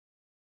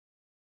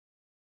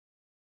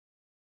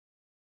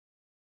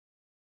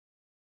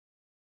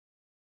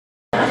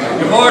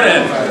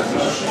Morning.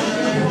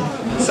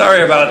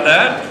 Sorry about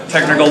that.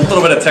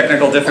 Little bit of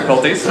technical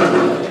difficulties.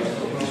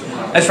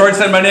 As George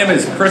said, my name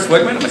is Chris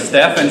Wiegman. I'm a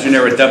staff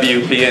engineer at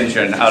WP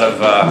Engine,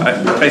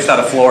 based out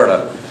of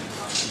Florida.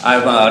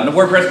 I'm a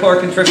WordPress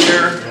core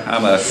contributor.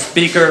 I'm a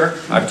speaker.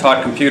 I've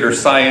taught computer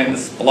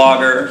science,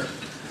 blogger.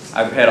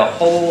 I've had a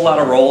whole lot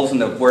of roles in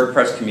the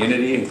WordPress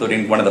community,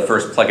 including one of the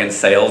first plugin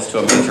sales to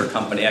a major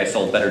company. I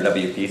sold Better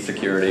WP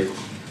Security.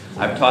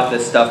 I've taught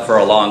this stuff for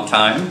a long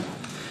time.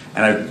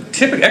 And I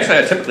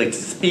typically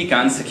speak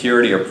on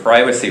security or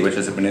privacy, which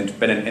has been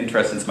an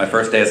interest since my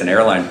first day as an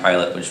airline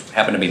pilot, which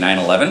happened to be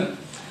 9/11.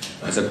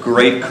 It was a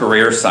great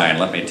career sign,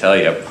 let me tell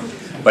you.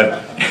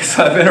 But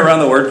so I've been around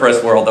the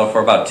WordPress world, though,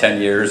 for about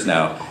 10 years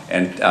now,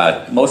 and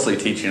mostly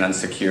teaching on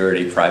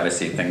security,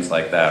 privacy, things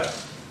like that.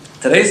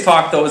 Today's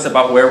talk, though, is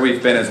about where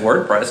we've been as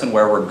WordPress and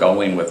where we're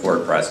going with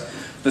WordPress,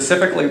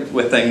 specifically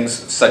with things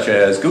such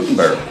as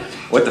Gutenberg,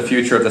 what the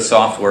future of the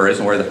software is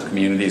and where the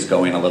community is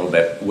going a little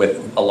bit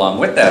along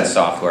with that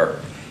software.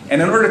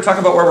 And in order to talk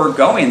about where we're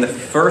going, the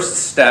first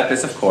step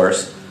is, of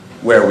course,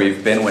 where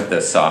we've been with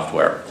this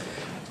software.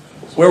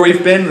 Where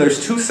we've been,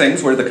 there's two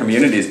things: where the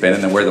community's been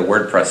and then where the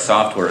WordPress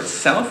software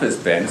itself has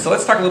been. So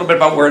let's talk a little bit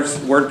about where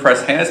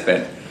WordPress has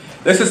been.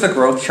 This is the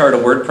growth chart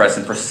of WordPress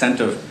in percent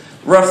of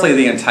roughly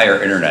the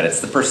entire internet. It's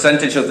the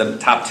percentage of the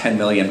top 10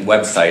 million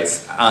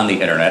websites on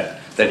the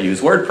internet that use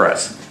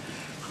WordPress.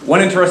 One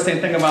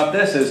interesting thing about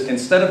this is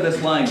instead of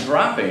this line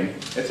dropping,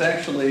 it's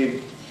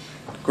actually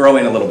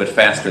growing a little bit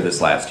faster this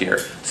last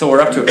year. So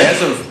we're up to,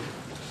 as of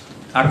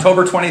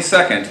October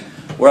 22nd,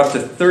 we're up to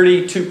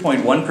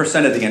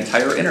 32.1% of the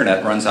entire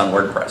internet runs on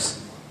WordPress.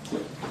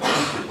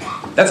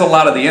 That's a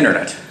lot of the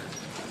internet.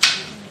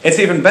 It's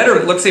even better,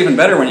 it looks even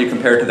better when you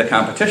compare it to the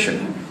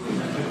competition.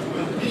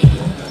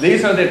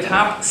 These are the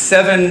top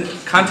 7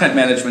 content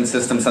management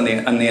systems on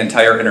the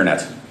entire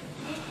internet.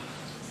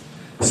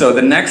 So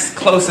the next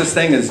closest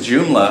thing is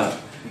Joomla.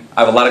 I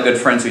have a lot of good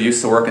friends who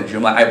used to work in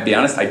Joomla. I'll be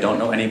honest, I don't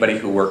know anybody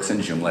who works in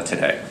Joomla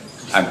today.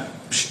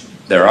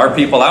 There are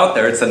people out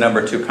there. It's the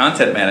number 2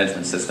 content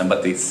management system,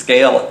 but the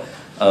scale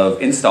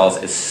of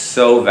installs is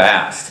so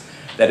vast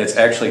that it's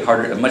actually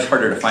much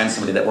harder to find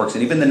somebody that works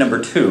in even the number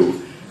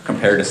 2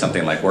 compared to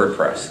something like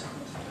WordPress.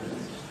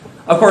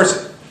 Of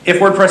course, if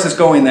WordPress is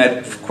going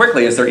that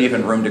quickly, is there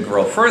even room to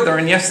grow further?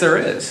 And yes, there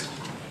is.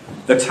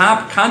 The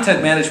top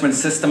content management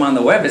system on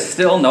the web is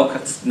still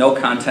no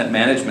content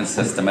management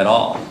system at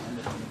all.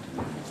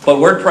 But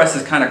WordPress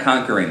is kind of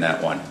conquering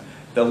that one.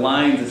 The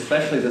lines,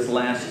 especially this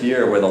last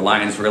year, where the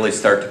lines really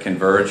start to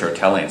converge, are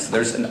telling. So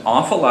there's an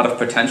awful lot of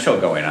potential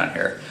going on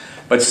here.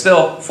 But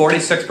still,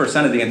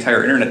 46% of the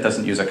entire internet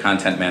doesn't use a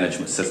content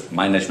management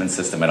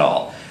system at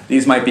all.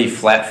 These might be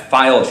flat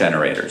file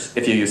generators.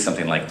 If you use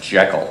something like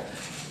Jekyll,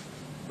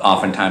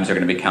 oftentimes they're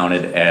going to be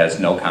counted as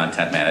no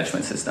content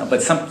management system.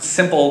 But some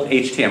simple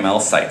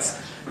HTML sites,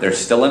 there's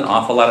still an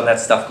awful lot of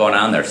that stuff going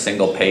on. There's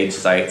single page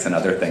sites and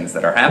other things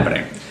that are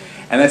happening.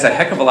 And that's a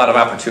heck of a lot of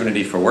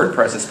opportunity for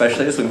WordPress,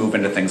 especially as we move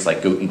into things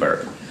like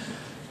Gutenberg.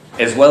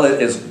 As well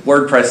as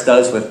WordPress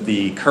does with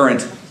the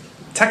current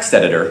text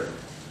editor,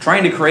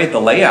 trying to create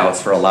the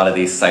layouts for a lot of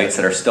these sites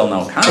that are still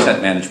no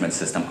content management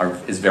system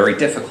is very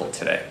difficult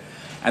today.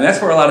 And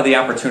that's where a lot of the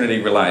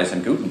opportunity relies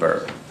in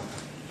Gutenberg.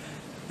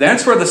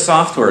 That's where the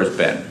software has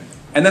been.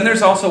 And then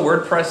there's also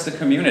WordPress, the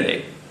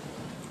community.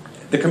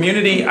 The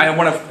community, I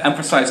want to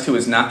emphasize too,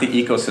 is not the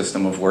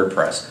ecosystem of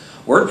WordPress.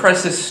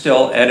 WordPress is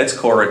still, at its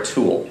core, a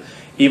tool.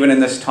 Even in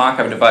this talk,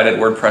 I've divided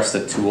WordPress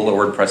the tool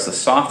or WordPress the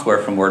software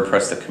from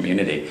WordPress the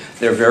community.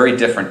 They're very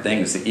different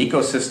things. The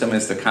ecosystem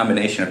is the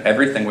combination of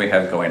everything we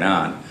have going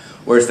on,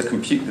 whereas the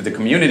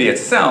community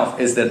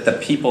itself is the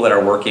people that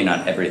are working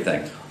on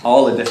everything,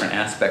 all the different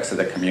aspects of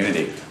the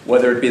community,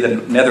 whether it be the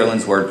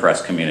Netherlands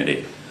WordPress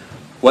community,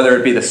 whether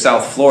it be the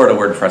South Florida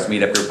WordPress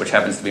meetup group, which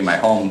happens to be my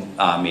home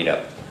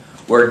meetup,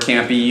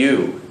 WordCamp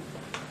EU,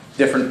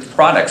 different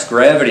products,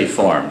 Gravity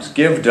Forms,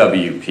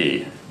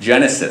 GiveWP,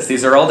 Genesis.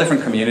 These are all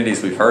different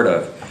communities we've heard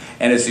of.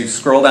 And as you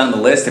scroll down the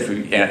list, if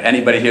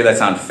anybody here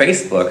that's on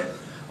Facebook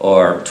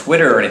or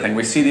Twitter or anything,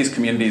 we see these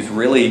communities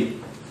really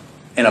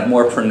in a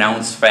more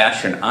pronounced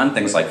fashion on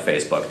things like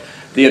Facebook.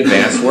 The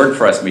Advanced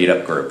WordPress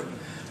meetup group,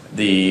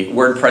 the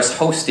WordPress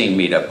hosting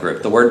meetup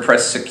group, the WordPress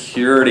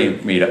security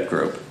meetup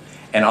group,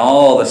 and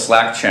all the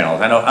Slack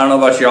channels. I don't know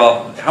about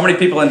y'all. How many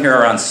people in here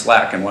are on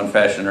Slack in one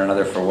fashion or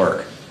another for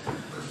work?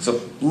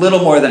 So little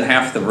more than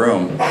half the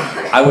room.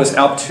 I was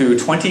up to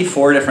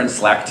 24 different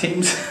Slack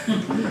teams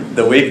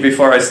the week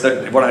before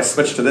when I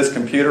switched to this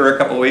computer a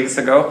couple weeks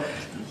ago.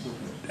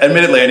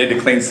 Admittedly, I need to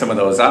clean some of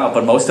those out,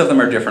 but most of them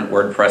are different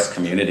WordPress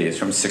communities,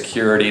 from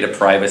security to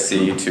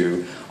privacy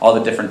to all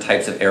the different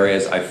types of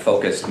areas I've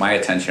focused my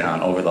attention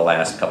on over the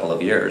last couple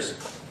of years.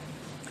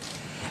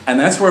 And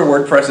that's where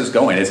WordPress is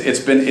going. It's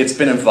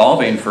been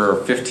evolving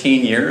for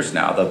 15 years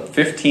now. The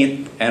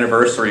 15th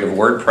anniversary of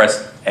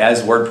WordPress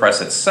as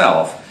WordPress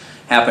itself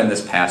happened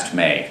this past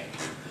May.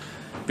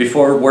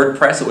 Before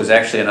WordPress, it was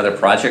actually another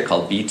project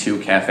called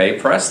B2 Cafe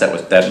Press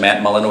that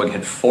Matt Mullenweg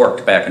had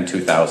forked back in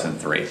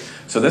 2003.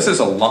 So this is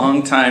a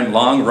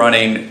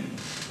long-running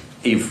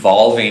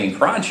evolving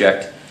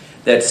project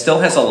that still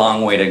has a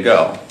long way to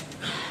go.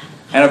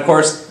 And of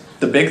course,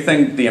 the big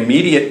thing, the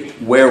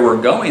immediate where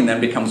we're going then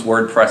becomes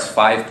WordPress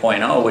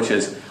 5.0, which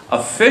is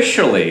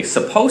officially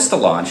supposed to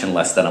launch in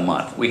less than a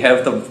month. We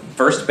have the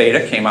first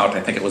beta came out,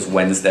 I think it was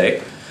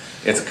Wednesday.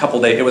 It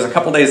was a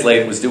couple days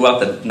late. It was due out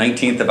the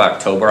 19th of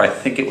October. I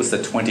think it was the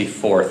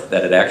 24th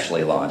that it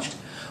actually launched.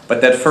 But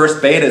that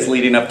first beta is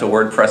leading up to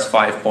WordPress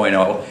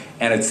 5.0,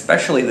 and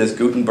especially this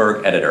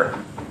Gutenberg editor.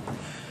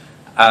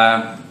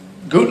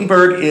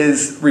 Gutenberg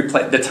is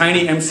the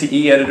tiny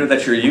MCE editor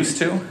that you're used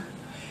to.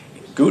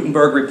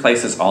 Gutenberg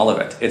replaces all of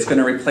it. It's going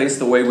to replace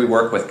the way we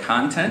work with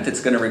content.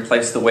 It's going to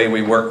replace the way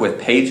we work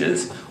with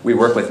pages. We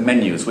work with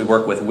menus. We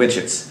work with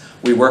widgets.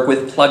 We work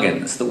with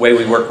plugins, the way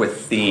we work with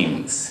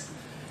themes.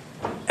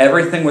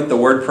 Everything with the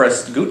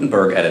WordPress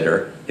Gutenberg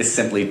editor is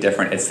simply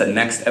different. It's the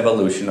next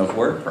evolution of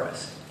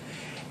WordPress.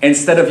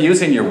 Instead of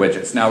using your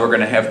widgets, now we're going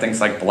to have things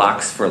like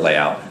blocks for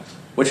layout,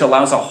 which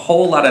allows a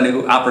whole lot of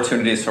new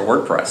opportunities for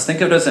WordPress.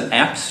 Think of it as an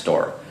app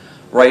store.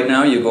 Right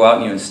now you go out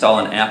and you install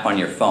an app on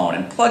your phone,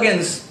 and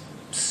plugins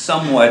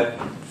somewhat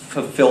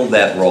fulfilled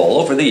that role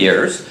over the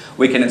years.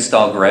 We can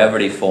install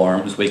Gravity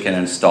forms, we can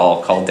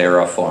install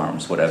Caldera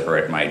forms, whatever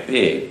it might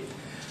be.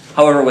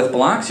 However, with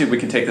blocks, we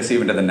can take this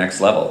even to the next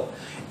level.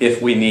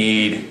 If we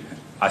need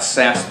a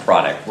SaaS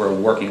product, we're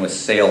working with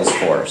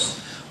Salesforce,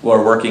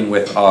 we're working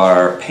with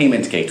our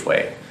payment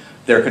gateway,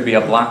 there could be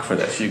a block for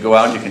this. You go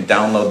out, you can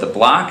download the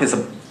block,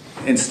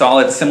 install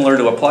it similar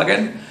to a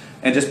plugin,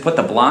 and just put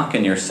the block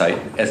in your site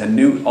as a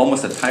new,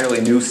 almost entirely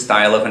new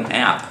style of an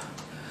app.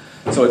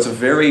 So it's a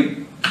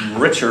very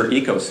richer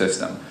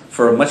ecosystem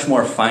for much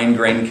more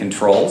fine-grained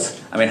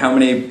controls. I mean, how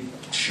many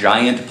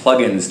giant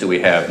plugins do we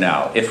have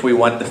now? If we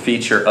want the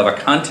feature of a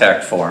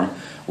contact form,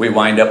 we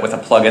wind up with a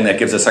plugin that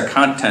gives us a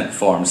content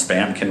form,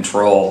 spam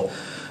control,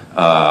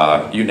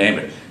 you name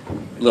it.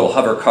 Little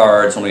hover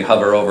cards when we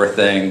hover over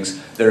things.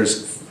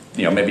 There's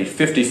maybe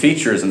 50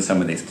 features in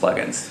some of these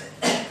plugins.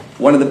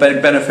 One of the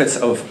big benefits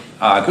of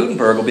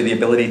Gutenberg will be the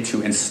ability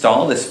to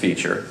install this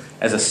feature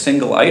as a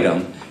single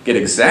item, get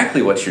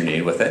exactly what you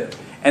need with it,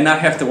 and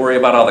not have to worry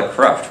about all the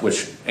cruft,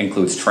 which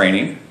includes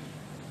training,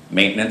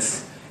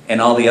 maintenance,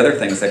 and all the other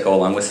things that go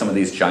along with some of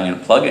these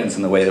giant plugins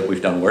in the way that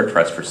we've done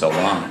WordPress for so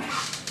long.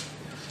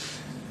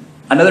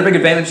 Another big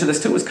advantage of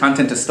this too is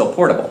content is still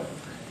portable.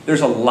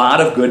 There's a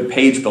lot of good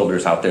page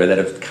builders out there that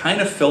have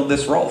kind of filled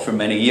this role for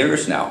many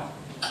years now.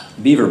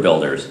 Beaver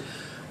Builders,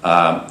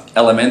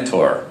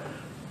 Elementor,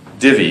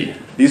 Divi.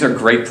 These are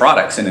great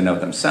products in and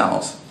of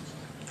themselves.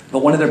 But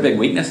one of their big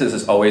weaknesses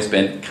has always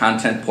been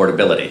content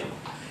portability.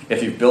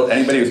 If you've built,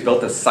 anybody who's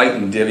built a site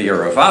in Divi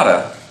or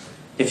Avada,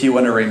 if you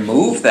want to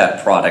remove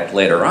that product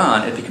later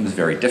on, it becomes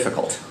very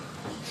difficult.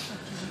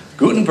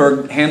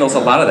 Gutenberg handles a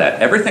lot of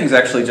that. Everything's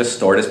actually just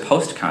stored as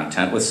post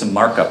content with some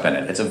markup in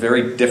it. It's a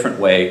very different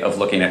way of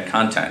looking at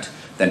content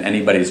than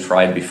anybody's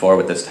tried before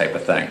with this type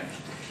of thing.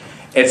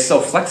 It's so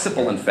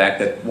flexible, in fact,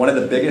 that one of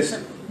the biggest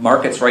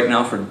markets right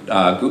now for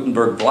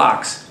Gutenberg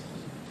blocks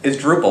is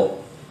Drupal.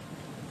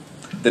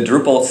 The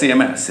Drupal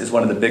CMS is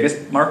one of the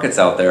biggest markets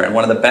out there and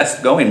one of the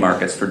best going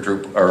markets for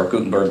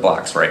Gutenberg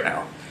blocks right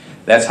now.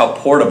 That's how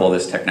portable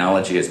this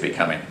technology is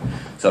becoming.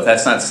 So if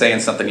that's not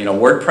saying something,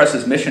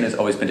 WordPress's mission has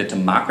always been to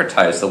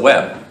democratize the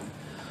web.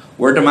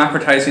 We're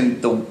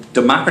democratizing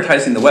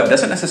the web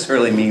doesn't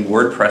necessarily mean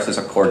WordPress is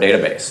a core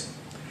database.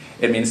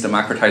 It means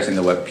democratizing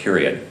the web,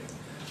 period.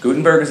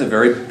 Gutenberg is a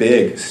very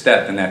big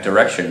step in that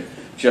direction,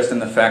 just in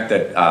the fact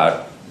that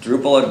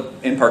Drupal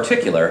in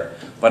particular,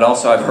 but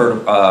also I've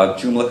heard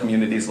Joomla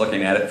communities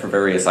looking at it for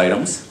various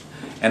items,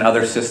 and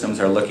other systems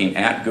are looking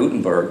at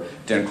Gutenberg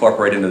to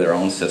incorporate into their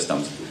own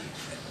systems.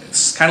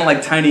 It's kind of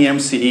like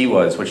TinyMCE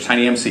was, which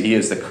TinyMCE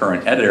is the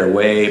current editor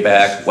way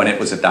back when it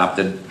was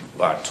adopted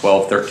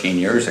 12, 13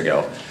 years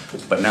ago.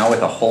 But now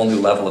with a whole new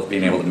level of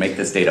being able to make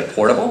this data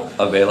portable,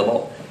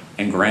 available,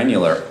 and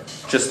granular,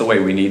 just the way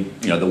we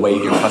need, the way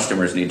your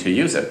customers need to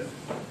use it.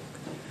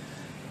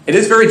 It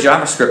is very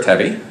JavaScript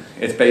heavy.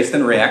 It's based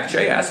in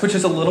React.js, which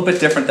is a little bit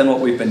different than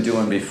what we've been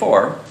doing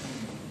before.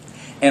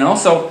 And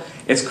also,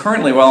 it's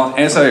currently, well,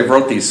 as I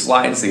wrote these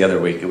slides the other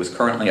week, it was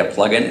currently a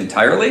plugin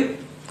entirely.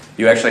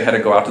 You actually had to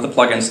go out to the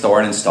plugin store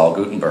and install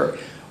Gutenberg.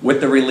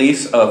 With the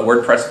release of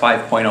WordPress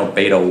 5.0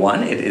 Beta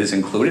 1, it is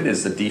included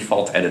as the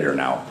default editor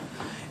now.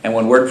 And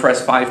when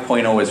WordPress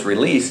 5.0 is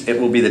released, it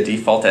will be the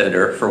default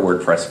editor for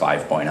WordPress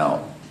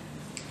 5.0.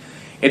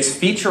 It's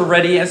feature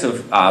ready as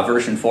of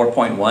version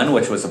 4.1,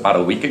 which was about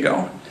a week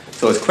ago.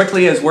 So as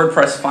quickly as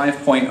WordPress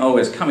 5.0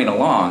 is coming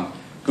along,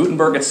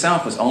 Gutenberg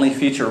itself was only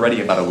feature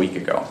ready about a week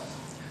ago.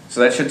 So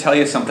that should tell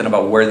you something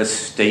about where the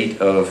state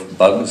of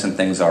bugs and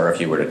things are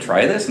if you were to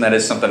try this, and that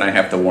is something I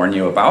have to warn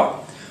you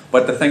about.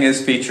 But the thing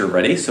is feature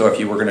ready, so if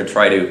you were going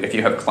to if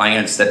you have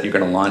clients that you're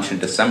going to launch in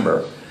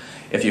December,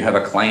 if you have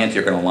a client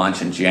you're going to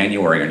launch in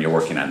January and you're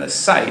working on this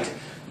site,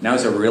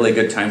 now's a really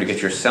good time to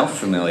get yourself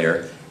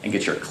familiar and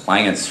get your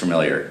clients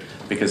familiar,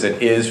 because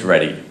it is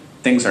ready.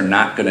 Things are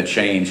not going to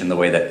change in the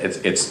way that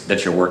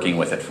that you're working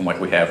with it from what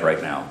we have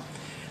right now.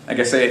 Like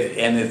I say,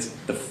 and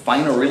the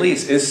final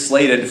release is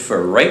slated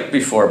for right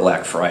before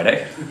Black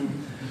Friday,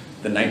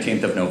 the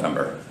 19th of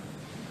November.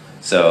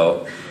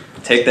 So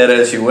take that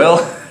as you will,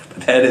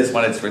 but that is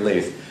when it's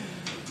released.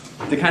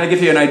 To kind of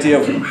give you an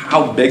idea of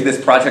how big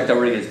this project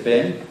already has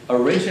been,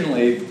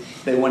 originally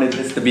they wanted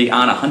this to be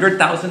on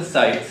 100,000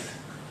 sites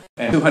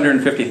and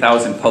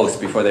 250,000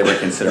 posts before they would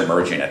consider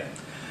merging it.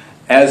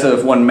 As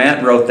of when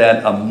Matt wrote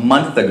that a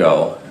month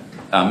ago,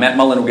 Matt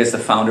Mullenweg is the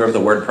founder of the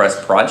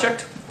WordPress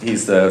project.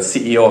 He's the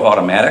CEO of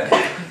Automatic.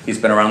 He's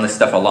been around this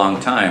stuff a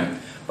long time.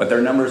 But their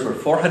numbers were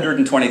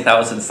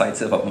 420,000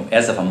 sites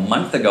as of a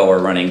month ago are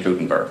running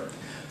Gutenberg.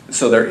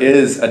 So there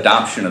is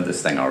adoption of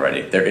this thing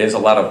already. There is a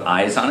lot of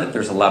eyes on it.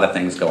 There's a lot of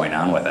things going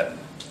on with it.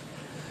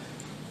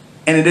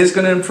 And it is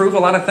going to improve a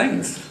lot of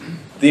things.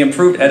 The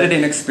improved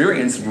editing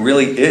experience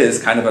really is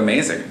kind of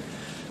amazing.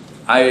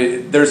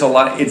 There's a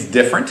lot, it's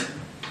different.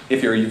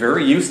 If you're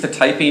very used to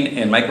typing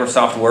in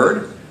Microsoft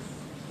Word,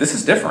 this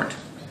is different.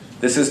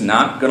 This is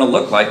not going to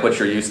look like what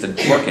you're used to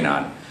working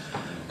on.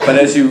 But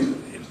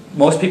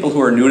most people who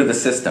are new to the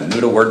system,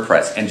 new to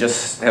WordPress, and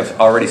just have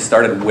already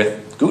started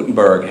with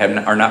Gutenberg,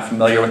 are not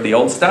familiar with the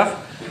old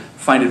stuff,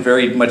 find it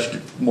very much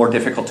more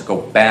difficult to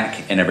go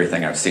back in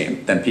everything I've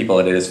seen than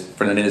it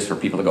is for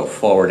people to go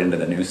forward into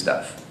the new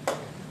stuff.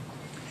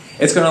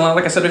 It's going to allow,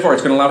 like I said before,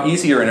 it's going to allow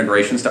easier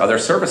integrations to other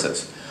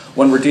services.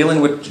 When we're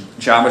dealing with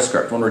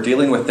JavaScript, when we're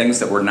dealing with things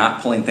that we're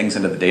not pulling things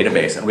into the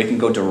database, and we can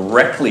go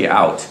directly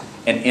out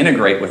and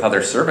integrate with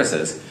other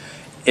services,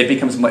 it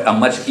becomes a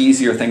much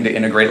easier thing to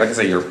integrate, like I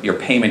say, your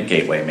payment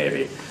gateway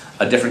maybe,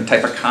 a different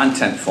type of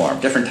content form,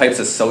 different types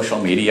of social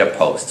media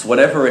posts,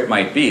 whatever it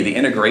might be. The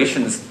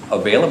integrations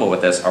available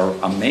with this are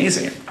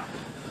amazing.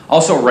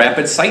 Also,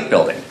 rapid site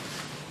building.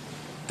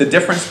 The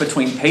difference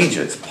between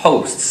pages,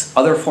 posts,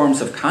 other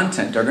forms of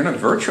content are going to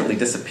virtually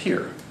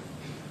disappear.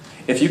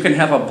 If you can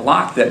have a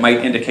block that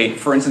might indicate,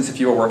 for instance, if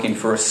you were working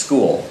for a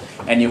school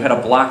and you had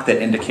a block that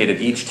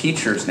indicated each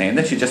teacher's name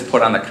that you just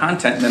put on the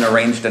content and then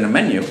arranged in a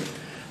menu,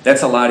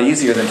 that's a lot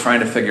easier than trying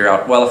to figure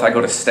out, well, if I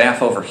go to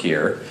staff over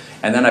here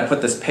and then I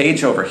put this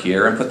page over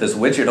here and put this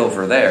widget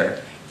over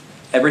there,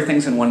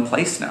 everything's in one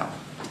place now.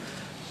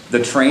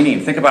 The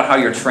training, think about how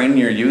you're training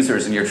your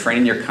users and you're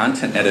training your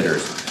content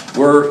editors.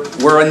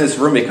 We're in this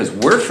room because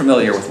we're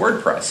familiar with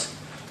WordPress.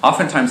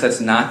 Oftentimes that's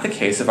not the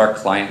case of our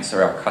clients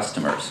or our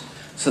customers.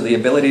 So the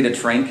ability to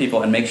train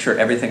people and make sure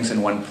everything's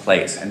in one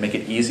place and make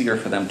it easier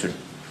for them to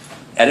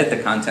edit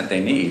the content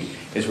they need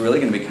is really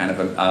going to be kind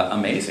of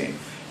amazing.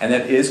 And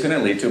that is going to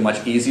lead to a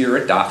much easier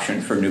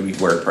adoption for new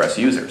WordPress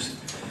users.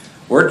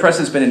 WordPress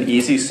has been an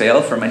easy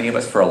sale for many of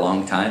us for a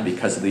long time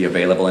because of the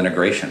available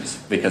integrations,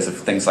 because of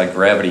things like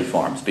Gravity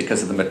Forms,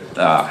 because of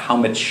how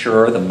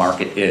mature the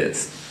market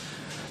is.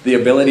 The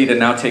ability to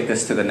now take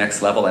this to the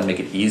next level and make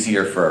it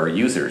easier for our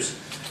users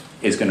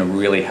is going to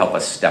really help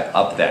us step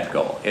up that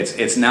goal.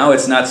 It's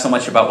not so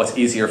much about what's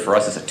easier for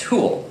us as a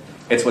tool.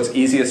 It's what's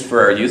easiest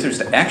for our users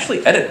to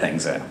actually edit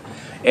things in.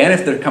 And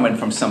if they're coming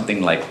from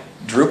something like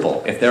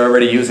Drupal, if they're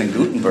already using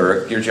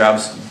Gutenberg, your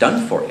job's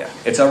done for you.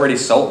 It's already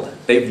sold.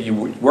 You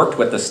worked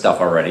with this stuff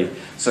already.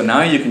 So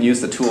now you can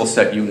use the tool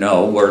set you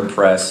know,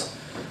 WordPress,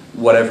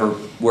 whatever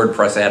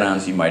WordPress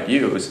add-ons you might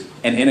use,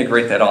 and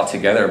integrate that all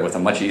together with a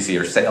much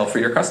easier sale for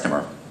your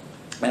customer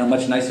and a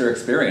much nicer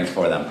experience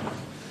for them.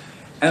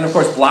 And of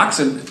course, blocks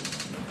and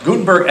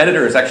Gutenberg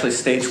Editor is actually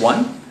stage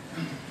one.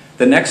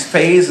 The next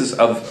phase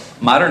of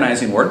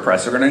modernizing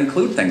WordPress are going to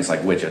include things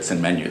like widgets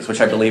and menus,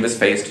 which I believe is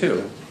phase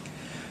two.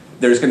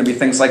 There's going to be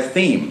things like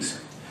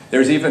themes.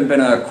 There's even been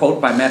a quote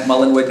by Matt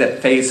Mullenweg that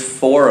phase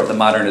 4 of the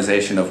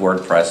modernization of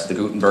WordPress, the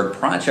Gutenberg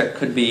project,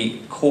 could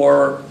be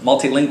core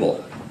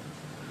multilingual.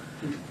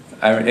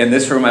 In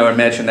this room, I would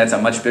imagine that's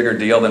a much bigger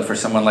deal than for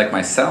someone like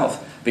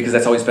myself, because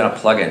that's always been a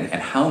plugin.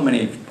 And how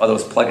many of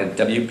those plugins,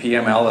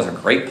 WPML is a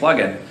great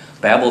plugin,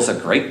 Babel's a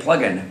great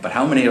plugin, but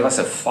how many of us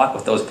have fought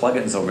with those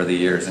plugins over the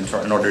years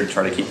in order to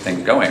try to keep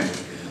things going?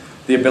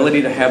 The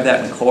ability to have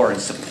that in core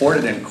and support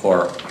it in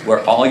core,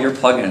 where all your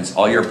plugins,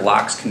 all your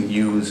blocks can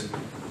use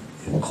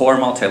core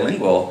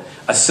multilingual,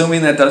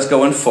 assuming that does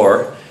go in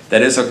 4.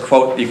 That is a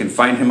quote, you can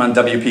find him on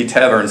WP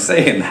Tavern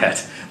saying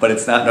that, but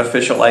it's not an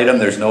official item,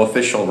 there's no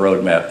official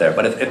roadmap there.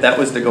 But if that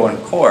was to go in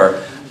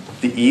core,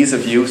 the ease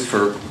of use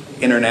for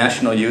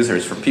international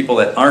users, for people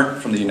that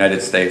aren't from the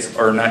United States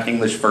or not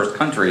English first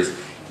countries,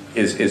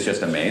 is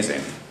just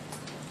amazing.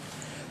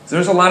 So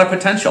there's a lot of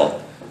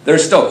potential.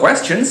 There's still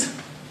questions.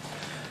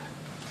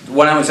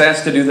 When I was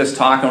asked to do this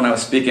talk, and when I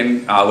was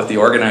speaking with the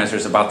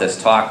organizers about this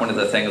talk, one of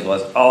the things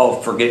was,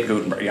 oh, forget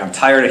Gutenberg. I'm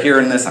tired of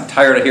hearing this. I'm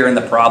tired of hearing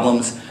the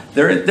problems.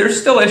 There's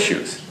still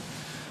issues.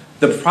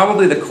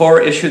 Probably the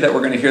core issue that we're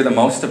going to hear the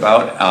most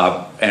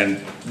about, and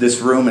this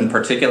room in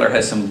particular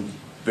has some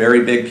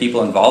very big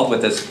people involved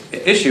with this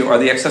issue, are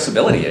the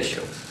accessibility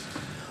issue.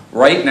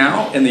 Right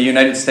now, in the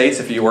United States,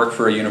 if you work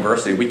for a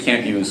university, we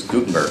can't use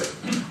Gutenberg.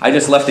 I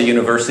just left the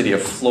University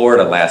of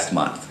Florida last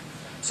month.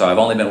 So I've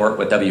only been working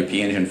with WP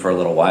Engine for a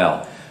little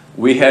while.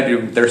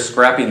 They're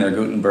scrapping their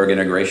Gutenberg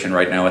integration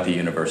right now at the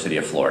University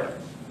of Florida.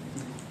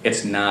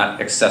 It's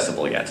not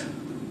accessible yet.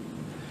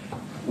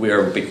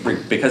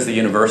 because the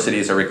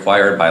universities are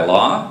required by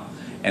law,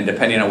 and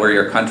depending on where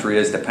your country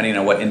is, depending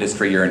on what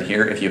industry you're in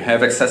here, if you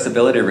have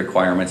accessibility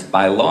requirements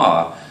by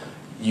law,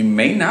 you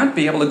may not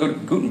be able to go to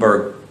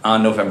Gutenberg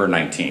on November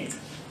 19th.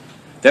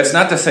 That's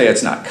not to say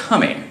it's not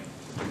coming,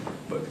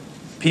 but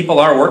people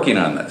are working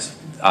on this.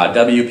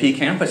 WP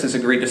Campus has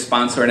agreed to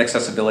sponsor an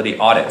accessibility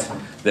audit.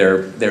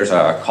 There's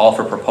a call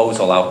for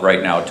proposal out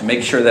right now to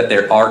make sure that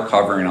they are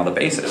covering all the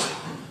bases.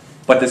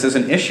 But this is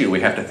an issue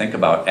we have to think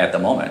about at the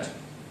moment.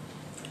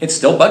 It's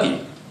still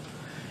buggy.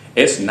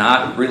 It's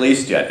not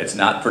released yet. It's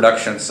not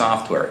production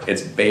software.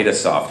 It's beta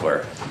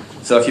software.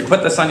 So if you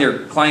put this on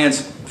your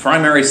client's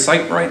primary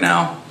site right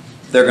now,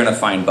 they're going to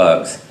find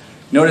bugs.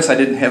 Notice I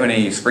didn't have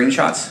any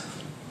screenshots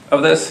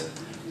of this.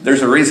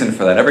 There's a reason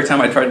for that. Every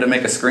time I tried to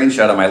make a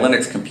screenshot of my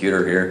Linux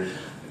computer here,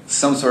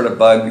 some sort of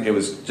bug, it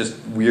was just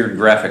weird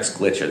graphics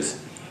glitches.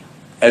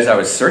 As I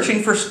was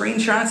searching for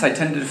screenshots, I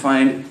tended to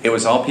find it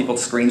was all people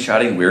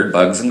screenshotting weird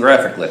bugs and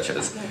graphic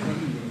glitches.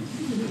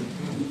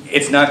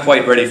 It's not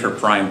quite ready for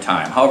prime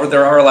time. However,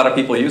 there are a lot of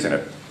people using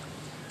it.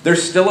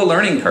 There's still a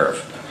learning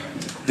curve.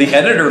 The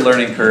editor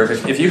learning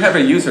curve, if you have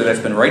a user that's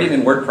been writing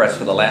in WordPress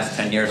for the last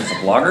 10 years as a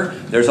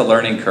blogger, there's a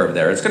learning curve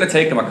there. It's going to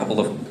take them a couple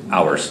of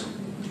hours.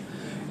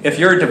 If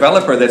you're a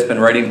developer that's been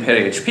writing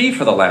PHP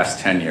for the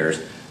last 10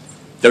 years,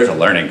 there's a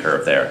learning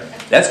curve there.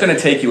 That's going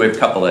to take you a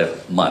couple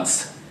of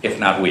months, if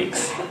not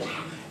weeks.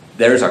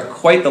 There's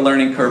quite the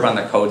learning curve on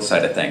the code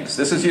side of things.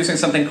 This is using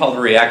something called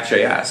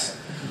React.js.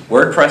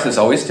 WordPress has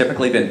always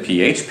typically been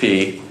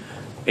PHP,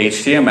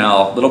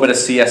 HTML, a little bit of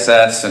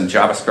CSS, and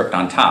JavaScript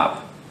on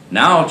top.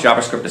 Now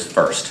JavaScript is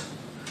first.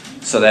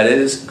 So that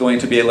is going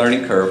to be a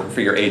learning curve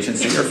for your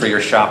agency or for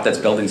your shop that's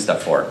building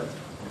stuff for it.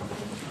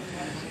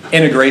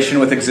 Integration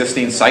with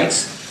existing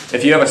sites.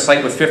 If you have a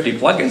site with 50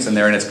 plugins in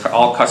there and it's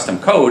all custom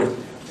code,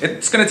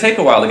 it's going to take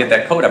a while to get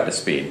that code up to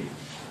speed.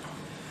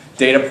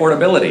 Data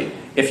portability.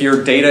 If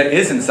your data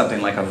is in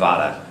something like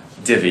Avada,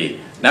 Divi,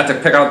 not to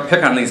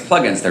pick on these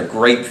plugins, they're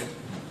great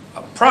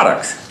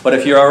products, but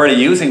if you're already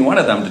using one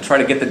of them to try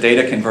to get the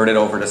data converted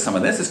over to some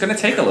of this, it's going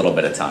to take a little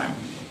bit of time.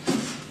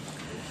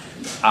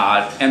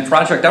 And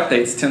project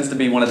updates tends to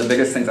be one of the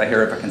biggest things I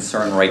hear of a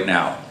concern right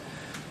now.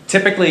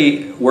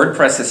 Typically,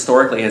 WordPress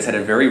historically has had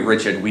a very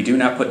rigid, we do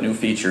not put new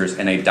features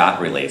in a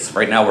dot release.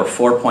 Right now we're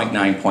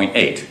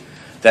 4.9.8.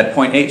 That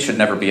 0.8 should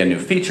never be a new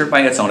feature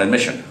by its own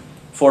admission.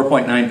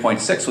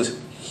 4.9.6 was a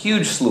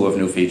huge slew of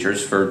new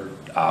features for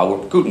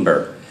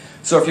Gutenberg.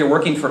 So if you're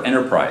working for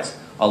enterprise,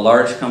 a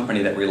large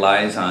company that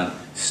relies on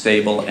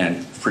stable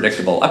and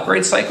predictable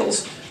upgrade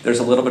cycles, there's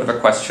a little bit of a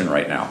question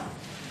right now.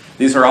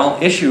 These are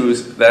all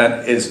issues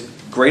that, as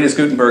great as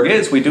Gutenberg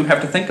is, we do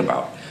have to think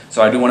about.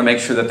 So I do want to make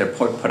sure that they're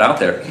put out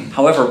there.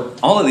 However,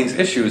 all of these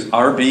issues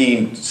are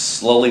being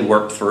slowly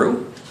worked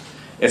through.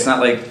 It's not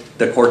like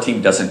the core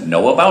team doesn't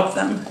know about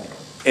them.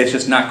 It's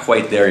just not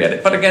quite there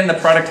yet. But again, the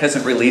product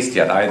hasn't released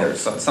yet either,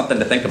 so it's something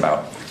to think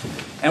about.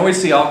 And we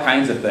see all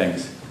kinds of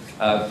things.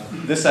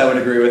 This I would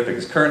agree with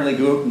because currently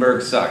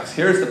Gutenberg sucks.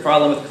 Here's the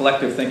problem with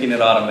collective thinking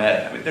at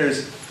Automatic. I mean,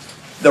 there's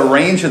the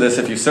range of this.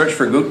 If you search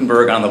for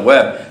Gutenberg on the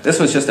web, this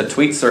was just a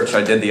tweet search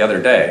I did the other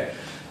day.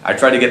 I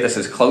tried to get this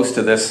as close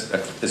to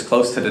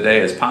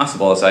today as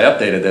possible as I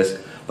updated this.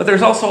 But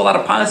there's also a lot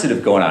of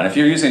positive going on. If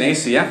you're using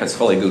ACF, it's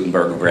fully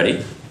Gutenberg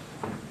ready.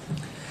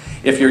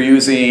 If you're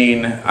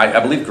using, I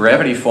believe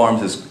Gravity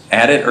Forms is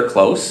at it or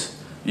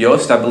close.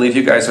 Yoast, I believe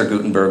you guys are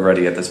Gutenberg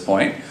ready at this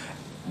point.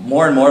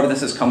 More and more of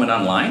this is coming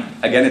online.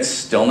 Again, it's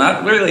still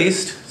not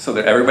released, so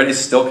that everybody's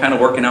still kind of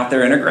working out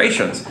their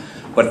integrations.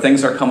 But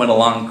things are coming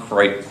along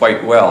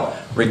quite well,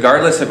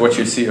 regardless of what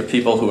you see of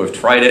people who have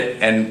tried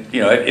it. And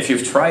if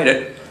you've tried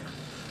it,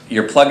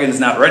 your plugin's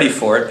not ready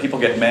for it, people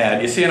get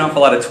mad. You see an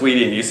awful lot of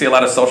tweeting. You see a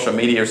lot of social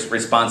media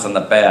response on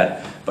the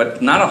bad,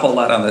 but not a whole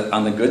lot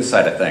on the good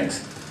side of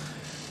things.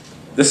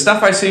 The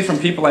stuff I see from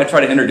people I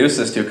try to introduce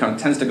this to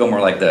tends to go more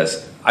like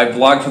this. I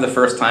blogged for the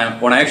first time.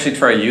 When I actually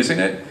try using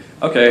it,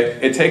 okay,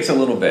 it takes a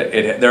little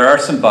bit. There are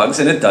some bugs,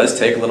 and it does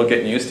take a little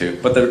getting used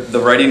to. But the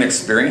writing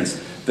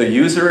experience, the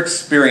user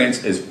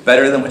experience is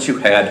better than what you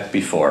had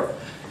before.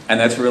 And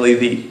that's really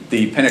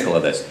the pinnacle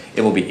of this.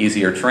 It will be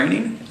easier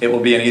training. It will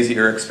be an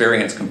easier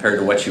experience compared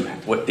to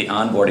what the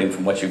onboarding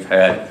from what you've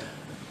had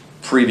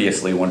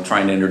previously when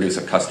trying to introduce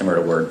a customer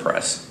to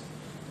WordPress.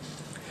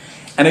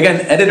 And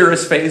again, editor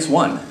is phase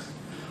one.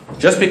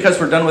 Just because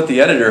we're done with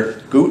the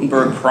editor,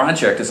 Gutenberg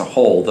project as a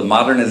whole, the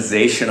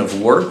modernization of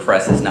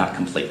WordPress is not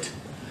complete.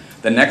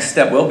 The next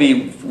step will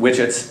be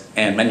widgets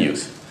and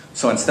menus.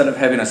 So instead of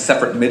having a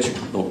separate widget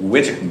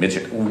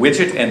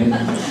and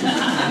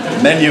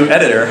menu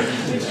editor,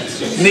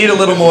 need a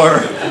little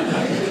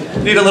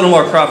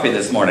more coffee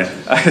this morning.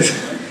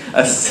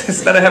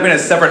 Instead of having a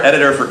separate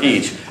editor for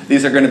each,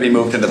 these are going to be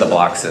moved into the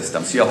block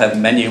system. So you'll have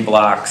menu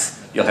blocks,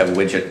 you'll have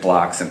widget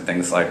blocks and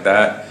things like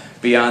that.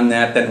 Beyond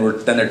that,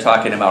 then they're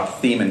talking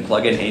about theme and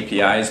plugin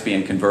APIs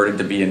being converted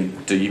to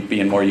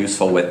being more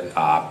useful with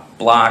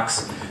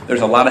blocks.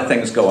 There's a lot of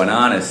things going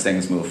on as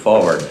things move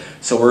forward.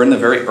 So we're in the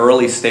very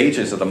early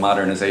stages of the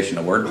modernization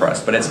of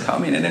WordPress, but it's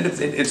coming and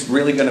it's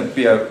really going to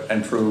be an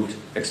improved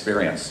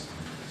experience.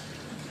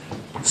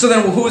 So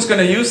then who's going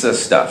to use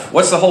this stuff?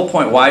 What's the whole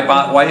point? Why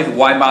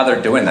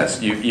bother doing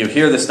this? You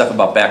hear this stuff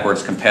about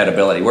backwards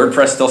compatibility.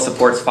 WordPress still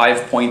supports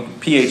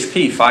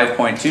PHP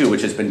 5.2,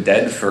 which has been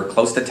dead for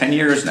close to 10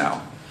 years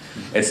now.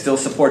 It still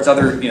supports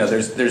other,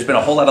 there's been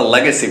a whole lot of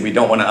legacy we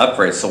don't want to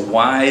upgrade. So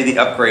why the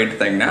upgrade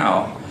thing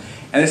now?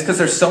 And it's because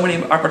there's so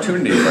many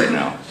opportunities right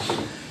now.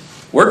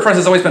 WordPress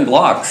has always been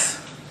blogs,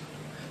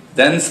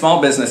 then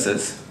small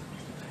businesses.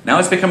 Now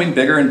it's becoming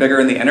bigger and bigger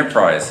in the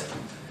enterprise.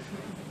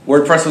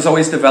 WordPress was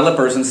always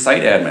developers and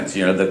site admins,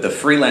 the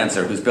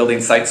freelancer who's building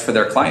sites for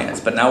their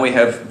clients. But now we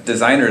have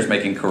designers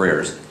making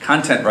careers,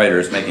 content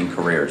writers making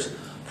careers,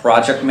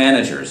 project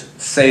managers,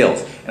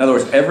 sales. In other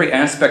words, every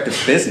aspect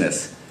of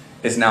business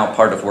is now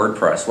part of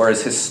WordPress.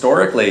 Whereas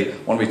historically,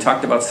 when we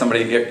talked about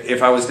somebody,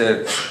 if I was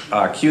to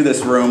cue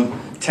this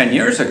room 10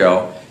 years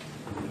ago,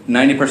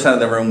 90% of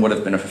the room would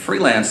have been a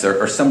freelancer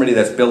or somebody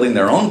that's building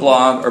their own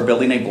blog or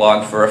building a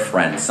blog for a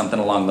friend, something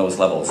along those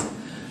levels.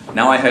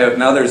 Now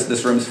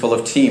this room's full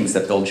of teams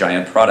that build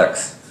giant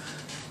products,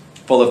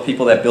 full of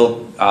people that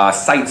build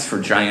sites for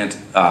giant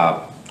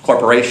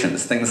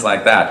corporations, things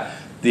like that.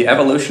 The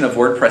evolution of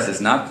WordPress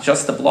is not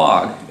just the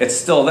blog, it's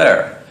still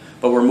there,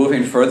 but we're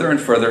moving further and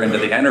further into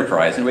the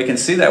enterprise, and we can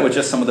see that with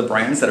just some of the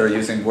brands that are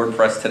using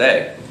WordPress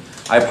today.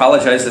 I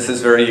apologize, this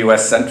is very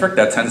US-centric.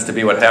 That tends to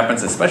be what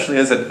happens, especially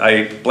as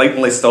I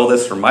blatantly stole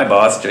this from my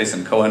boss,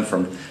 Jason Cohen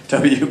from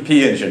WP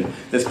Engine,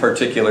 this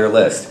particular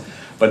list.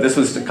 But this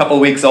was a couple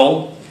weeks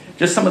old.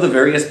 Just some of the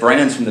various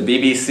brands from the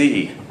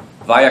BBC,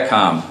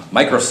 Viacom,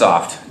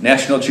 Microsoft,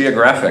 National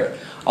Geographic,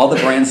 all the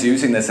brands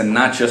using this, and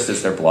not just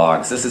as their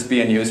blogs. This is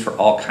being used for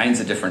all kinds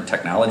of different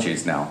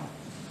technologies now.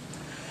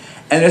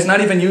 And it's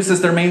not even used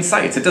as their main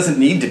sites. It doesn't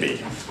need to be.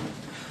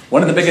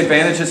 One of the big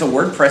advantages of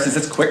WordPress is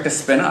it's quick to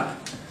spin up.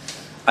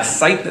 A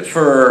site that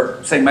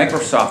for, say,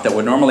 Microsoft that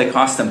would normally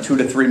cost them $2 to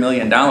 $3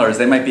 million,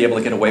 they might be able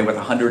to get away with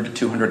 $100,000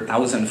 to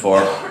 $200,000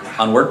 for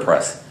on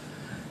WordPress.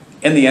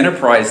 In the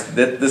enterprise,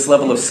 this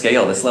level of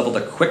scale, this level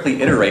to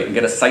quickly iterate and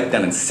get a site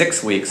done in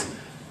 6 weeks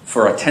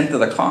for a tenth of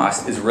the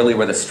cost is really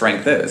where the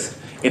strength is.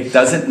 It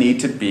doesn't need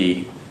to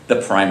be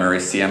the primary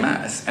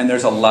CMS, and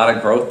there's a lot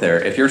of growth there.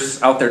 If you're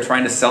out there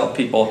trying to sell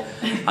people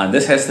on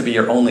this has to be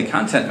your only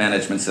content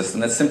management system,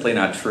 that's simply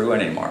not true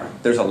anymore.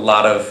 There's a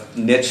lot of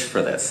niche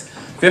for this.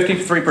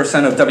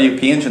 53% of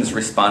WP Engine's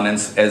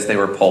respondents, as they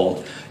were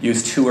polled,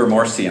 used 2 or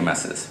more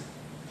CMSs.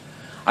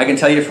 I can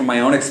tell you from my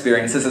own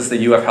experience, this is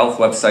the UF Health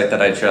website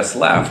that I just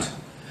left.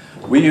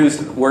 We used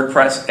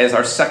WordPress as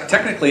our,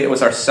 technically it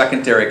was our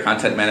secondary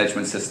content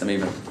management system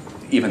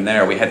even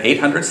there. We had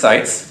 800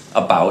 sites,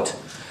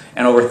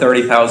 and over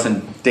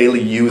 30,000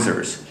 daily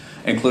users,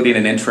 including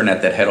an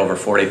intranet that had over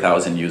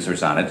 40,000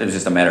 users on it. It was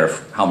just a matter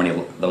of how many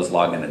of those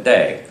logged in a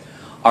day.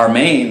 Our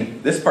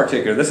main, this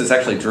is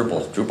actually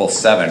Drupal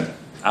 7.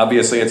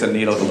 Obviously it's a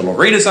little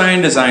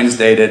redesign, design's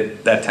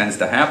dated, that tends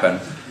to happen.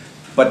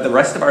 But the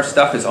rest of our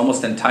stuff is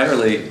almost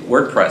entirely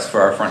WordPress for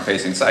our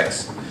front-facing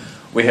sites.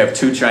 We have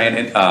 2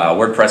 giant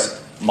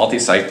WordPress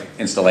multi-site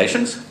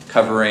installations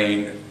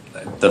covering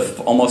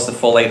almost the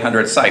full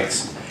 800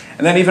 sites.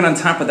 And then even on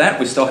top of that,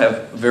 we still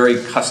have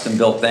very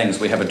custom-built things.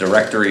 We have a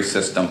directory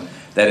system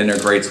that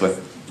integrates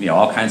with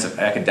all kinds of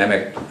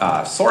academic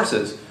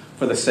sources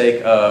for the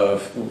sake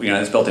of,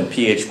 it's built in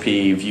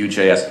PHP,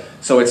 Vue.js.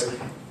 So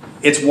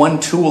it's one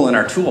tool in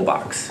our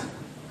toolbox.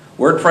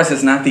 WordPress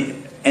is not the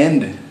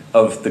end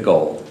of the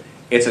goal.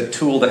 It's a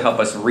tool to help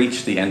us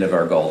reach the end of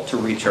our goal, to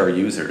reach our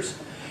users.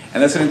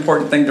 And that's an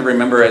important thing to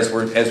remember as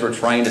we're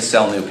trying to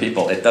sell new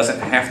people. It doesn't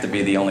have to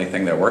be the only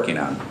thing they're working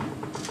on.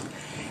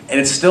 And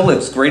it's still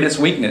its greatest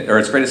weakness, or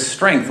its greatest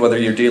strength, whether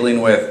you're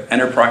dealing with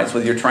enterprise,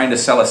 whether you're trying to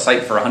sell a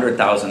site for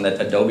 $100,000 that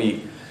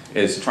Adobe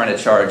is trying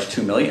to charge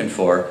 $2 million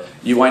for,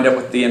 you wind up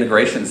with the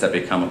integrations that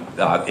become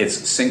its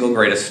single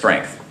greatest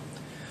strength.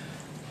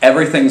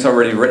 Everything's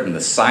already written.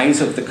 The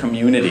size of the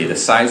community, the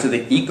size of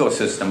the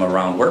ecosystem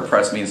around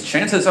WordPress means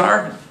chances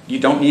are you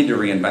don't need to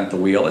reinvent the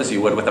wheel as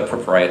you would with a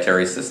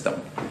proprietary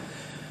system.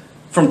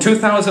 From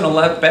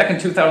 2011, back in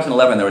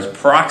 2011, there was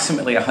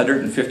approximately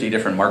 150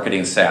 different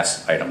marketing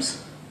SaaS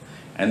items.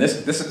 And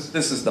this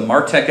is the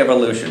Martech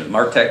evolution.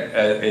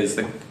 Martech is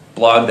the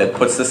blog that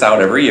puts this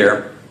out every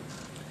year.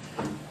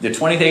 The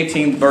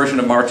 2018 version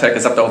of Martech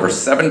is up to over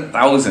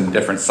 7,000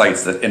 different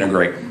sites that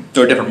integrate,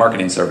 or different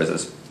marketing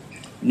services.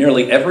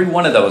 Nearly every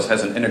one of those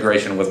has an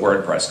integration with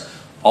WordPress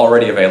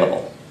already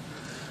available.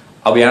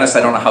 I'll be honest,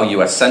 I don't know how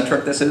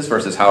US-centric this is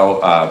versus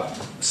how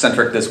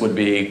centric this would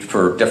be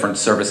for different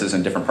services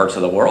in different parts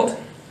of the world,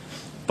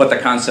 but the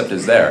concept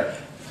is there.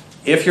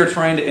 If you're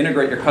trying to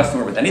integrate your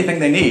customer with anything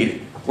they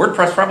need,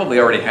 WordPress probably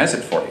already has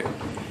it for you.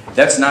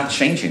 That's not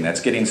changing,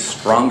 that's getting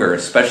stronger,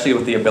 especially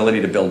with the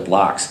ability to build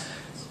blocks.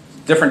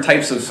 Different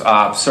types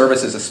of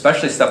services,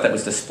 especially stuff that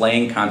was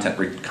displaying content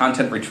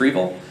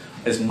retrieval,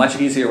 is much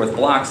easier with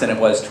blocks than it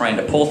was trying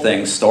to pull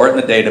things, store it in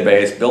the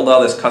database, build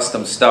all this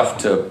custom stuff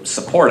to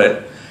support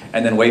it,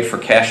 and then wait for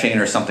caching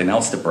or something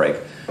else to break.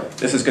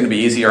 This is going to be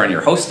easier on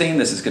your hosting.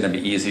 This is going to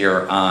be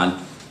easier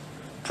on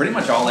pretty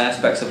much all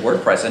aspects of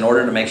WordPress in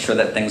order to make sure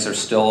that things are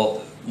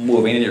still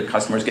moving and your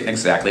customers getting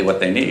exactly what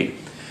they need.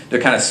 To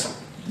kind of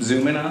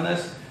zoom in on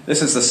this,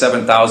 this is the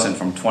 7,000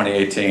 from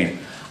 2018.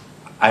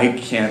 I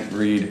can't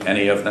read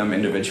any of them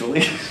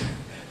individually.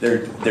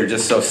 They're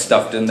just so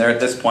stuffed in there at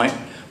this point,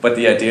 but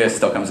the idea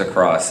still comes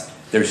across.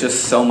 There's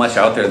just so much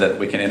out there that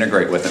we can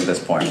integrate with at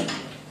this point.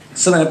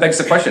 So then it begs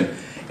the question,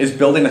 is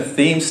building a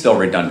theme still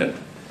redundant?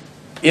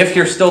 If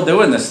you're still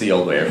doing this the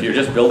old way, if you're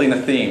just building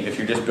a theme, if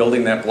you're just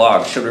building that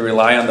blog, should we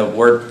rely on the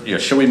word,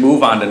 should we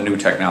move on to new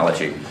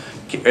technology?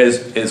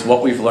 Is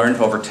what we've learned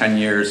over 10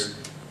 years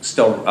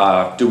still,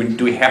 do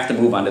we have to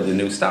move on to the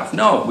new stuff?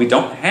 No, we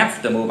don't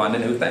have to move on to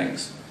new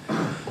things.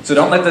 So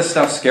don't let this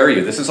stuff scare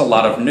you. This is a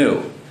lot of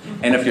new.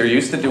 And if you're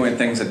used to doing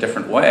things a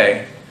different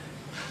way,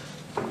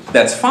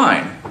 that's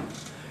fine.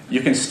 You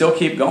can still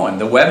keep going.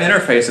 The web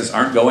interfaces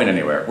aren't going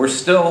anywhere. We're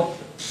still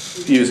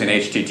using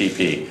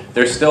HTTP.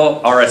 There's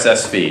still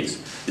RSS feeds.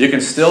 You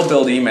can still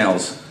build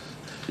emails.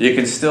 You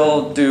can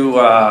still do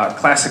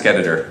classic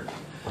editor.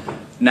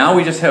 Now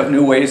we just have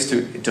new ways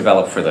to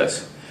develop for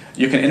this.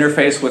 You can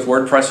interface with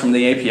WordPress from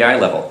the API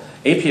level.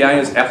 API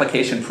is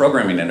application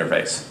programming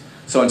interface.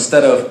 So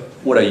instead of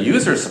what a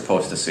user is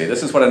supposed to see,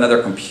 this is what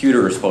another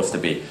computer is supposed to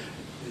be.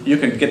 You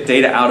can get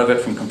data out of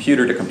it from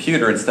computer to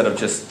computer instead of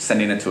just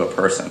sending it to a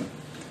person.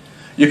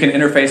 You can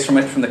interface from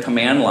it from the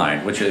command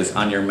line, which is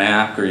on your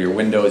Mac or your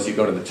Windows. You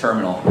go to the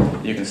terminal,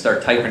 you can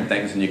start typing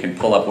things and you can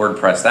pull up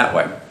WordPress that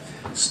way.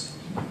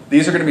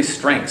 These are going to be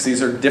strengths.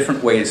 These are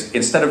different ways.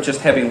 Instead of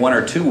just having one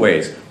or two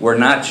ways, we're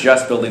not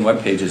just building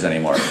web pages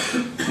anymore.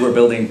 We're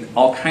building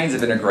all kinds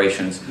of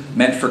integrations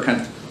meant for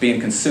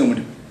being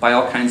consumed by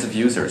all kinds of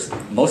users,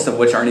 most of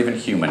which aren't even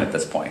human at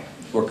this point.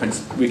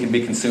 We can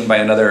be consumed by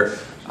another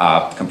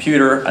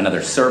computer,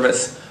 another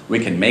service. We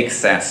can make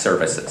SaaS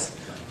services,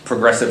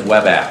 progressive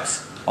web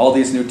apps. All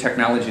these new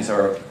technologies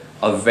are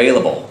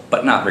available,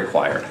 but not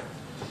required.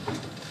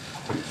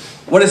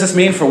 What does this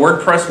mean for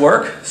WordPress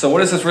work? So what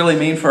does this really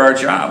mean for our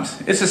jobs?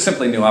 It's just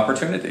simply new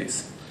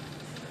opportunities.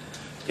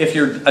 If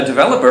you're a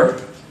developer,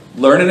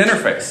 learn an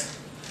interface.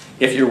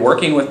 If you're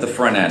working with the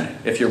front end,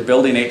 if you're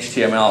building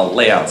HTML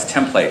layouts,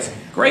 templates,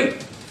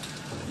 great.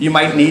 You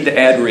might need to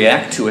add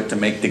React to it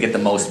to get the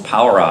most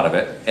power out of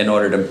it in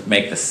order to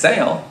make the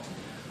sale,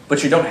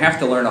 but you don't have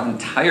to learn an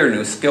entire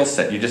new skill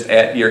set.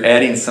 You're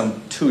adding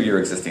some to your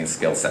existing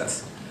skill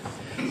sets.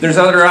 There's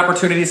other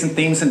opportunities and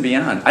themes and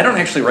beyond. I don't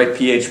actually write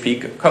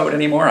PHP code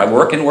anymore. I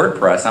work in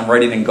WordPress. I'm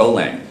writing in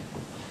Golang.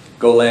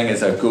 Golang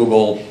is a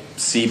Google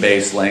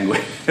C-based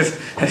language.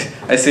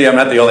 I see I'm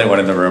not the only one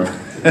in the room.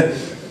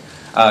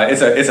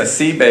 It's a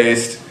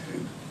C-based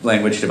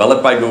language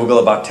developed by Google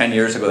about 10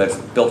 years ago that's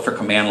built for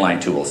command line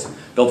tools,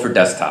 built for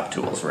desktop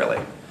tools, really.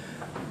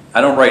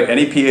 I don't write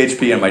any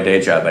PHP in my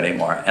day job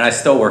anymore, and I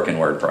still work in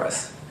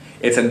WordPress.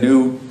 It's a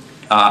new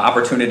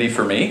opportunity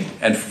for me,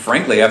 and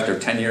frankly, after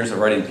 10 years of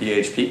writing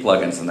PHP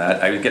plugins and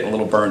that, I was getting a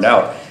little burned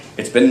out.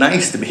 It's been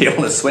nice to be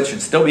able to switch and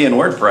still be in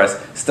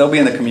WordPress, still be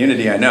in the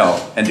community I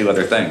know, and do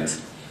other things.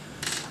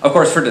 Of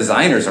course, for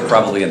designers are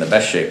probably in the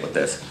best shape with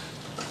this.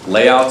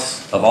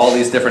 Layouts of all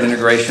these different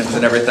integrations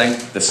and everything,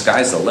 the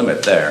sky's the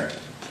limit there.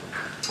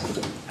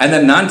 And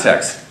then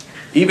non-text.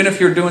 Even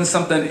if you're doing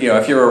something,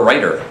 if you're a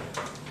writer,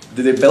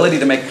 the ability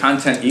to make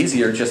content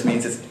easier just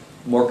means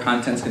more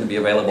content's going to be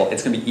available.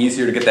 It's going to be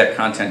easier to get that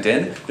content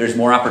in. There's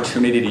more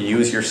opportunity to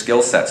use your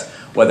skill sets,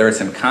 whether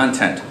it's in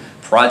content,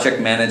 project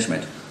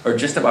management, or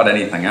just about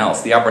anything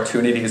else. The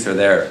opportunities are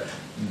there.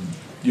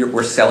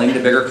 We're selling to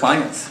bigger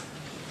clients.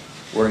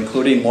 We're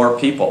including more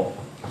people.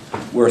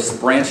 We're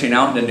branching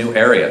out into new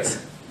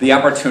areas. The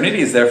opportunity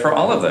is there for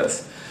all of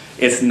this.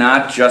 It's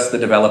not just the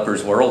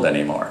developer's world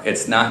anymore.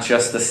 It's not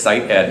just the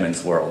site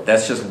admin's world.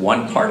 That's just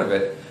one part of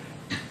it.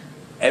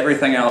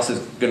 Everything else is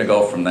going to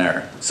go from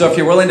there. So if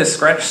you're willing to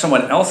scratch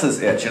someone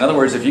else's itch, in other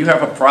words, if you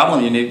have a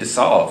problem you need to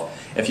solve,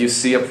 if you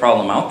see a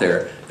problem out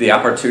there, the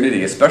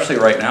opportunity, especially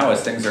right now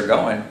as things are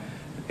going,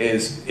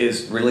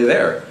 is really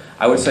there.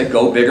 I would say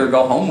go big or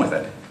go home with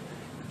it.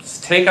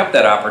 Just take up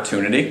that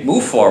opportunity,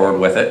 move forward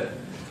with it.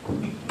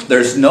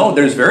 There's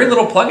very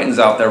little plugins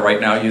out there right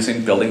now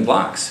using building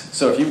blocks.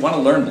 So if you want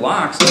to learn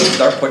blocks,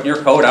 start putting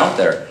your code out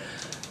there.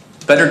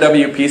 Better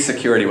WP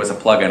Security was a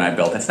plugin I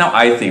built. It's now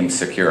iThemes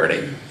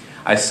Security.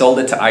 I sold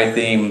it to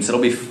iThemes,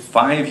 it'll be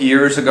 5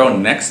 years ago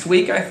next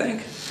week, I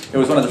think. It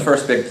was one of the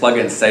first big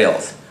plugin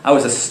sales. I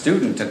was a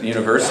student at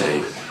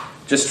university,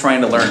 just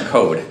trying to learn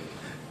code.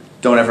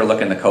 Don't ever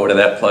look in the code of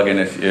that plugin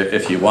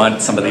if you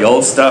want. Some of the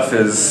old stuff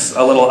is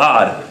a little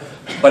odd.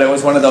 But it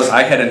was one of those,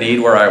 I had a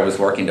need where I was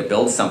working to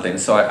build something,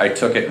 so I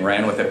took it and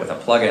ran with it with a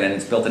plugin, and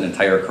it's built an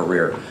entire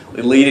career,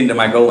 leading to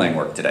my Golang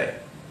work today.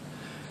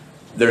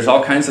 There's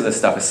all kinds of this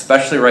stuff,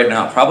 especially right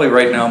now, probably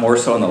right now more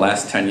so in the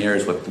last 10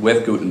 years with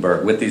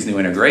Gutenberg, with these new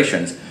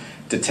integrations,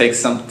 to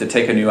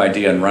take a new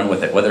idea and run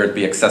with it, whether it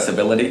be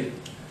accessibility,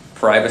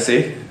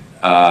 privacy,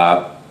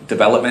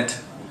 development,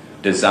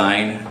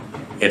 design,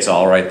 it's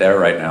all right there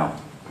right now.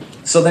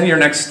 So then your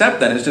next step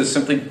then is just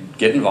simply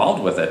get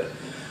involved with it.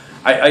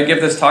 I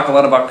give this talk a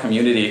lot about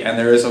community, and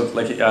there is I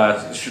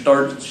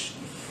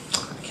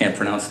can't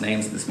pronounce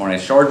names this morning.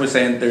 Shord was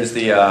saying there's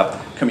the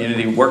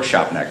community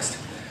workshop next.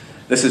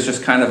 This is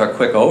just kind of a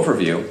quick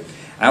overview.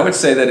 I would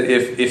say that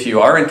if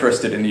you are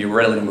interested and you're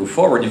ready to move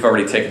forward, you've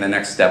already taken the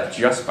next step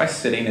just by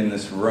sitting in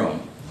this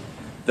room.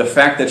 The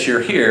fact that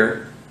you're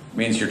here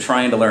means you're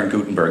trying to learn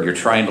Gutenberg, you're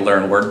trying to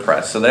learn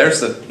WordPress. So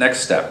there's the next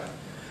step.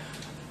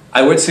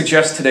 I would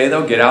suggest today,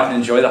 though, get out and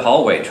enjoy the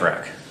hallway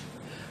track.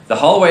 The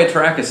hallway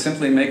track is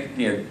simply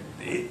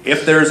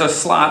if there's a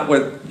slot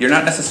where you're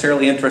not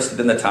necessarily interested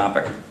in the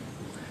topic,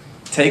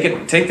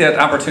 take that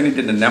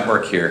opportunity to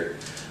network here.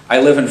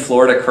 I live in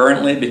Florida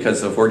currently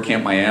because of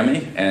WordCamp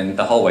Miami and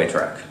the hallway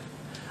track.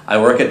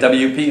 I work at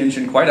WP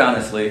Engine, quite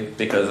honestly,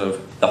 because of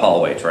the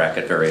hallway track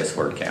at various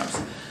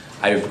WordCamps.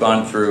 I've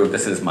gone through,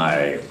 this is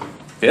my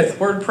 5th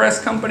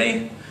WordPress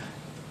company.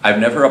 I've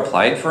never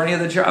applied for any of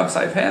the jobs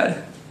I've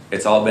had.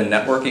 It's all been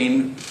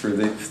networking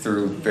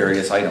through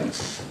various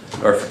items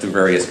or through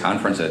various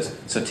conferences.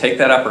 So take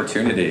that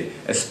opportunity,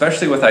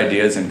 especially with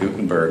ideas in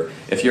Gutenberg.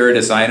 If you're a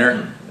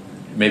designer,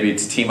 maybe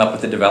it's team up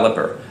with the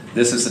developer.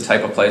 This is the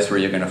type of place where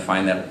you're going to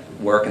find that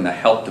work and the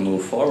help to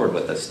move forward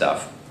with this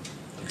stuff.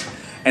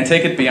 And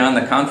take it beyond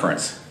the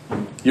conference,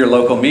 your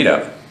local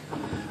meetup.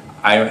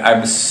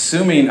 I'm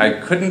assuming I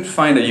couldn't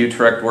find a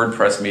Utrecht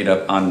WordPress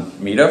meetup on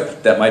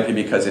Meetup. That might be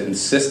because it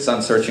insists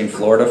on searching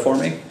Florida for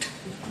me.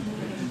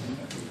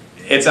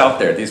 It's out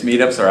there. These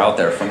meetups are out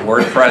there, from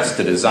WordPress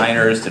to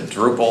designers to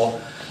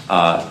Drupal.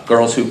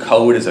 Girls Who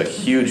Code is a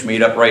huge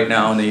meetup right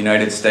now in the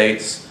United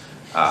States.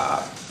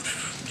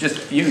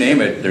 Just you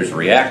name it. There's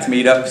React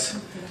meetups,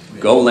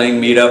 Golang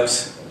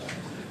meetups.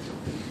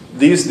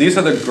 These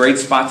are the great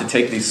spot to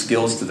take these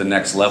skills to the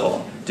next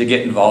level, to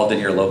get involved in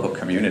your local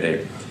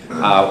community.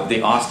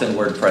 The Austin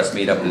WordPress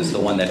meetup is the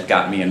one that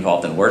got me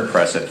involved in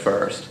WordPress at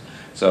first.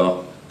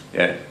 So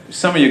yeah,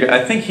 some of you,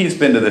 I think he's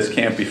been to this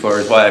camp before,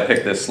 is why I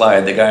picked this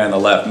slide, the guy on the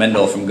left,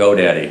 Mendel from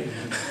GoDaddy.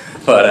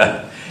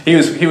 But he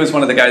was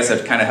one of the guys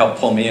that kind of helped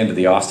pull me into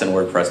the Austin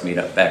WordPress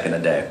meetup back in the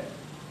day.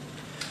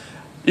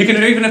 You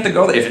can even have to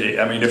go,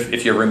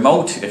 if you're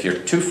remote, if you're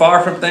too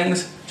far from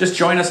things, just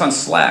join us on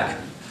Slack.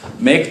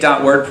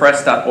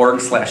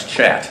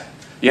 make.wordpress.org/chat.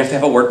 You have to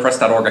have a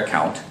WordPress.org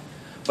account.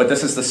 But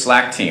this is the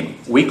Slack team.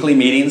 Weekly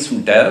meetings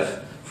from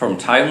dev, from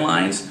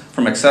timelines,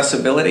 from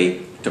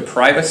accessibility to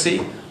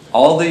privacy.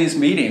 All these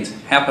meetings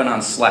happen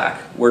on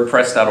Slack,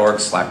 WordPress.org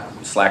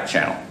Slack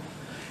channel.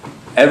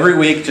 Every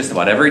week, just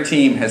about every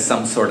team has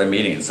some sort of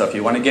meeting. So if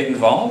you want to get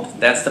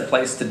involved, that's the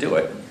place to do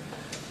it.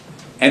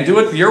 And do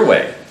it your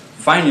way.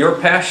 Find your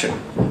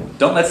passion.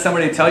 Don't let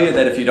somebody tell you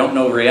that if you don't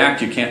know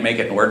React, you can't make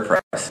it in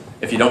WordPress.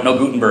 If you don't know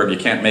Gutenberg, you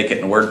can't make it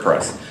in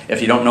WordPress.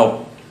 If you don't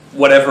know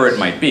whatever it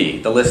might be,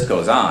 the list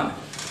goes on.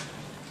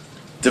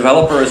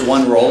 Developer is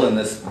one role in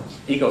this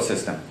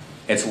ecosystem.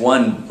 It's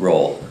one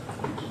role.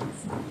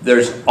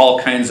 There's all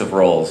kinds of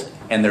roles,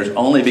 and there's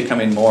only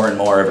becoming more and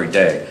more every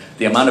day.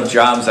 The amount of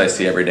jobs I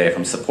see every day,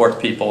 from support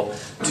people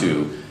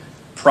to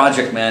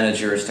project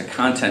managers to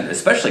content,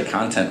 especially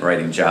content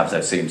writing jobs,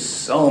 I've seen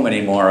so many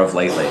more of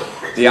lately.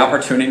 The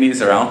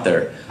opportunities are out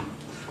there.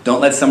 Don't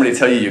let somebody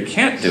tell you you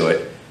can't do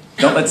it.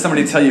 Don't let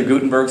somebody tell you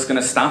Gutenberg's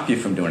going to stop you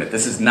from doing it.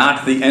 This is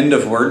not the end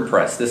of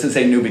WordPress. This is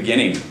a new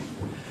beginning.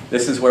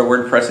 This is where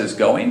WordPress is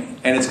going,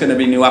 and it's going to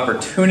be new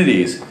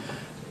opportunities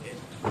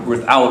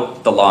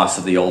without the loss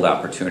of the old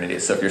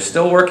opportunities. So if you're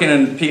still working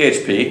in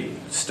PHP,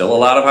 still a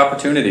lot of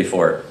opportunity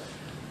for it.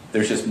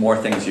 There's just more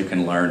things you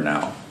can learn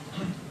now.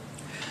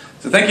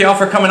 So thank you all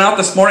for coming out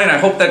this morning. I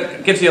hope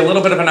that gives you a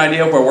little bit of an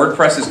idea of where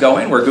WordPress is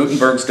going, where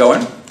Gutenberg's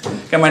going.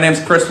 Again, my name's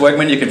Chris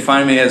Wiegman. You can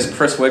find me as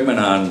Chris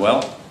Wiegman on,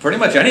 well, pretty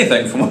much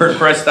anything from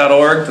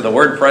WordPress.org to the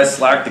WordPress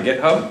Slack to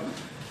GitHub.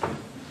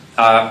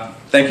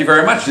 Thank you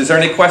very much. Is there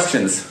any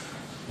questions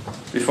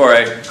before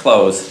I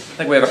close? I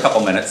think we have a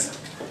couple minutes.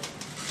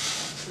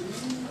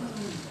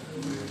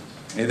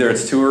 Either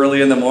it's too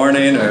early in the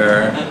morning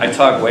or I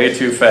talk way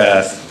too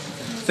fast.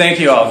 Thank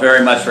you all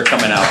very much for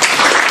coming out.